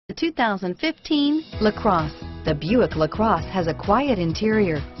The 2015 LaCrosse. The Buick LaCrosse has a quiet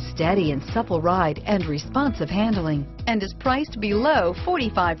interior, steady and supple ride, and responsive handling, and is priced below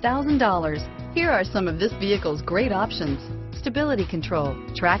 $45,000. Here are some of this vehicle's great options: stability control,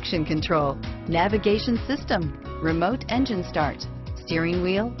 traction control, navigation system, remote engine start, steering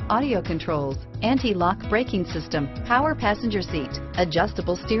wheel audio controls, anti-lock braking system, power passenger seat,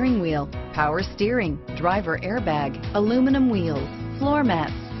 adjustable steering wheel, power steering, driver airbag, aluminum wheels, floor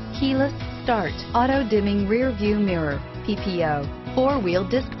mats, keyless start, auto dimming rear view mirror, PPO, four-wheel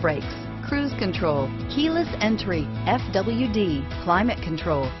disc brakes, cruise control, keyless entry, FWD, climate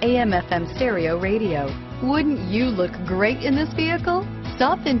control, AM/FM stereo radio. Wouldn't you look great in this vehicle?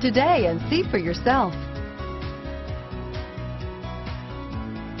 Stop in today and see for yourself.